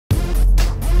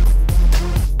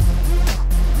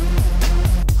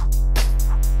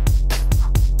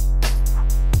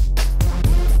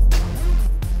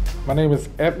My name is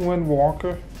Edwin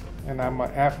Walker, and I'm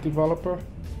an app developer.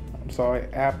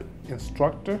 App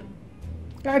instructor.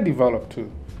 I develop too.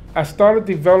 I started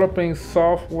developing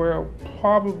software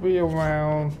probably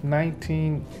around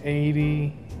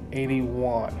 1980,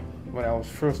 81, when I was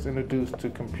first introduced to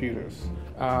computers.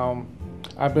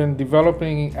 I've been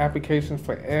developing applications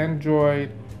for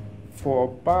Android for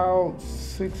about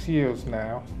 6 years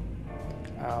now.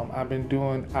 I've been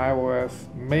doing iOS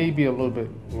maybe a little bit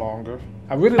longer.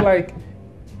 I really like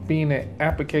being an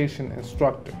application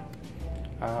instructor,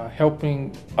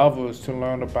 helping others to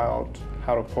learn about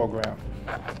how to program.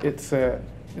 It's a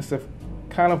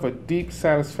kind of a deep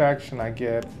satisfaction I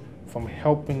get from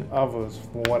helping others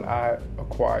for what I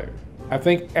acquired. I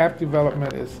think app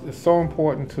development is so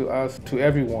important to us, to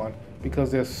everyone,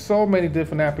 because there's so many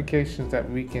different applications that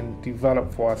we can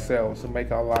develop for ourselves to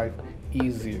make our life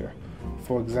easier.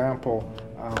 For example,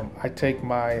 I take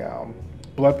my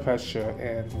blood pressure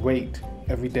and weight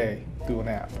every day through an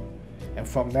app. And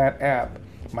from that app,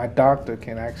 my doctor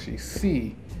can actually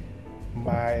see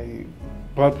my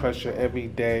blood pressure every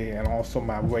day and also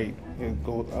my weight. It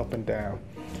goes up and down.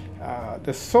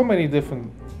 There's so many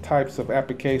different types of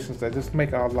applications that just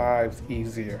make our lives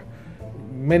easier.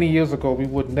 Many years ago, we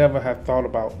would never have thought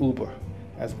about Uber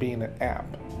as being an app,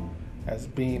 as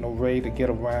being a way to get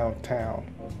around town.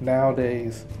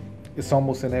 Nowadays, it's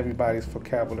almost in everybody's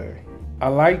vocabulary. I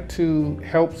like to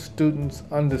help students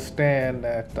understand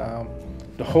that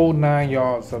the whole 9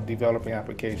 yards of developing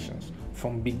applications,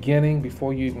 from beginning,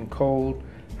 before you even code,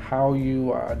 how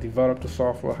you develop the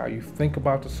software, how you think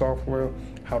about the software,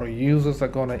 how the users are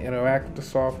going to interact with the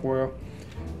software,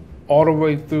 all the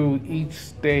way through each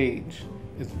stage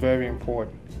is very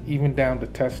important, even down to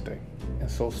testing. And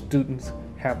so students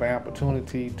have an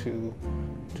opportunity to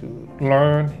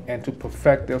learn and to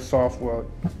perfect their software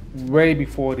way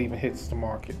before it even hits the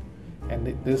market. And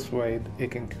this way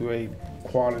it can create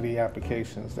quality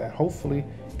applications that hopefully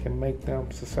can make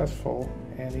them successful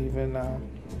and even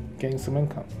gain some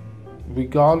income.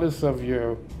 Regardless of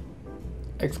your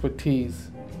expertise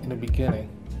in the beginning,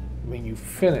 when you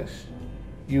finish,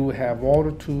 you will have all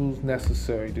the tools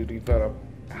necessary to develop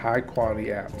high quality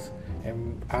apps.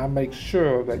 And I make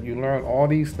sure that you learn all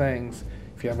these things.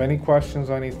 If you have any questions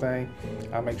or anything,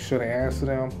 I make sure to answer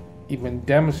them, even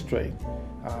demonstrate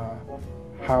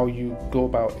how you go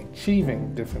about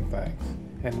achieving different things.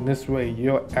 And this way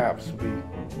your apps will be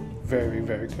very,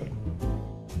 very good.